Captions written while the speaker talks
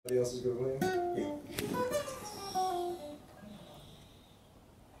Somebody else is going to play? Yeah.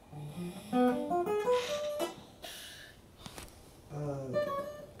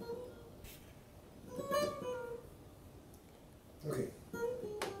 Okay.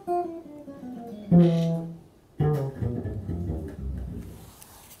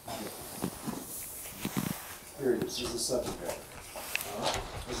 Here it is. This is the subject matter.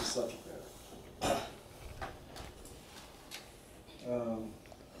 This is the subject matter.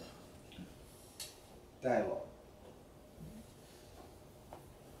 Dialogue.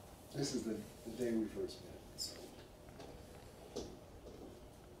 This is the day we first met. So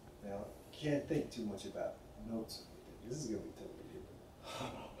now, can't think too much about notes. This is going to be totally different.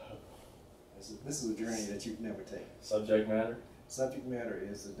 This is a journey that you've never taken. Subject matter? Subject matter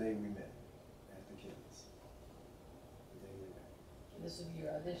is the day we met at the Kings. The day we met. This would be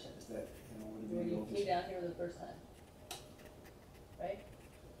your audition. Is that, would it When be you your flew audition? down here the first time, right?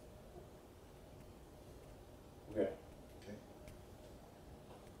 Okay. Okay.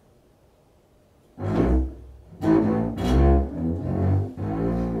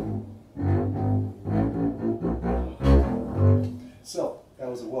 So, that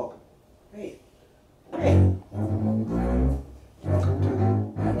was a welcome. Hey. Hey. Welcome to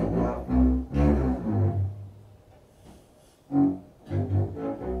the Idyllwild Kingdom.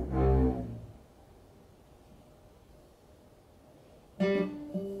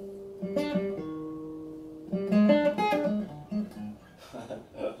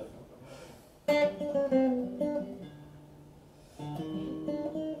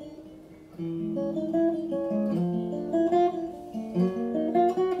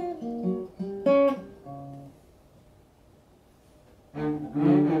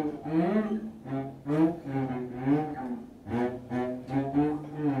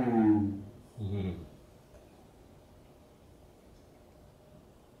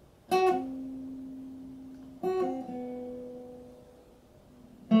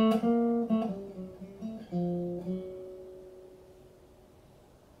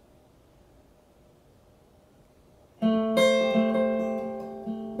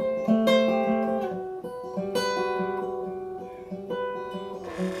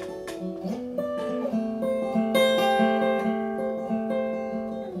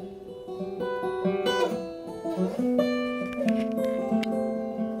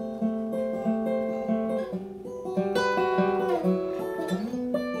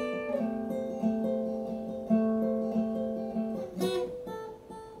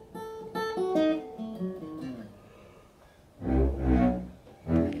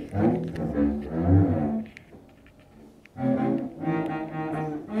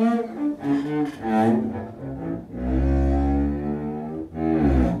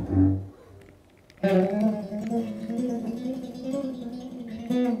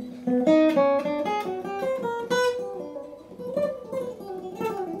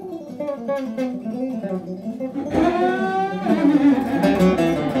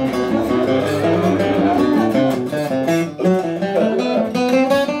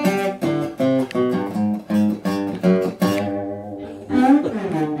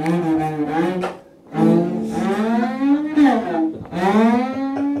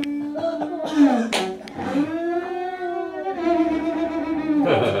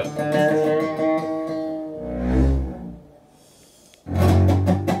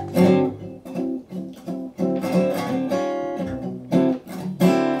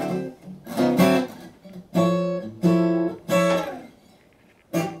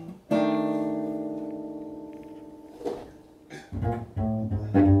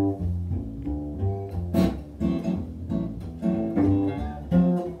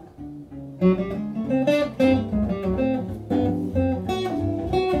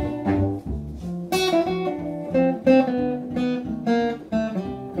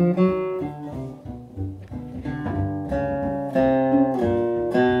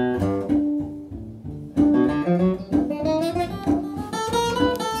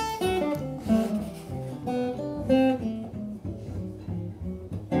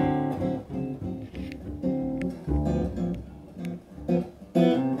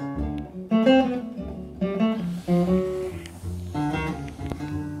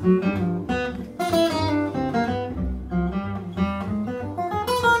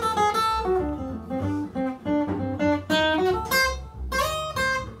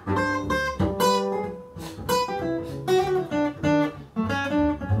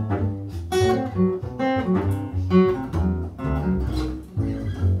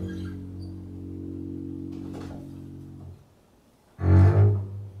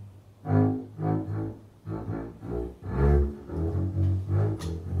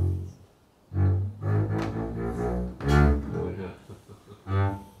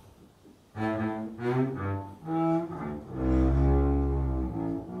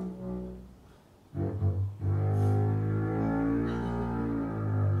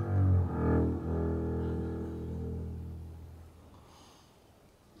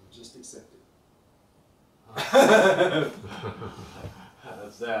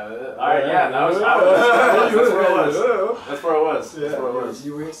 That's all right. Yeah, that's where I was. That's where I was. That's where I was.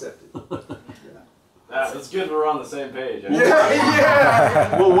 You were accepted. It's good we're on the same page.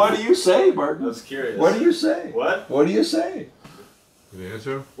 Yeah. Well, what do you say, I Barton? was curious. What do you say? What? What do you say? Good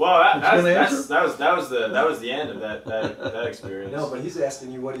answer. Well, that Gonna was the end of that experience. No, but he's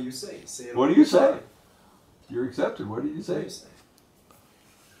asking you, what do you say? Say it. What do you say? You're accepted. What do you What do say? you say?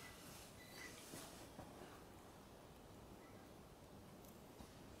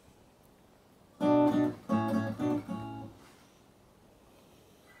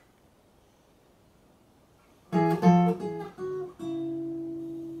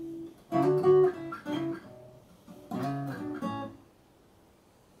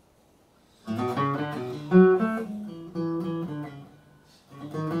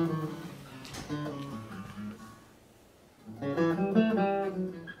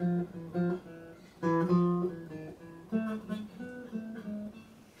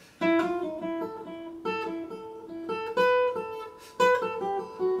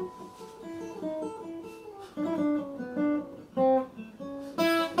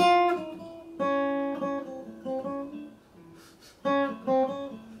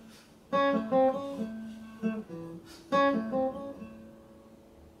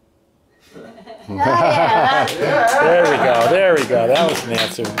 Yeah. There we go. There we go. That was an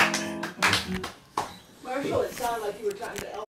answer.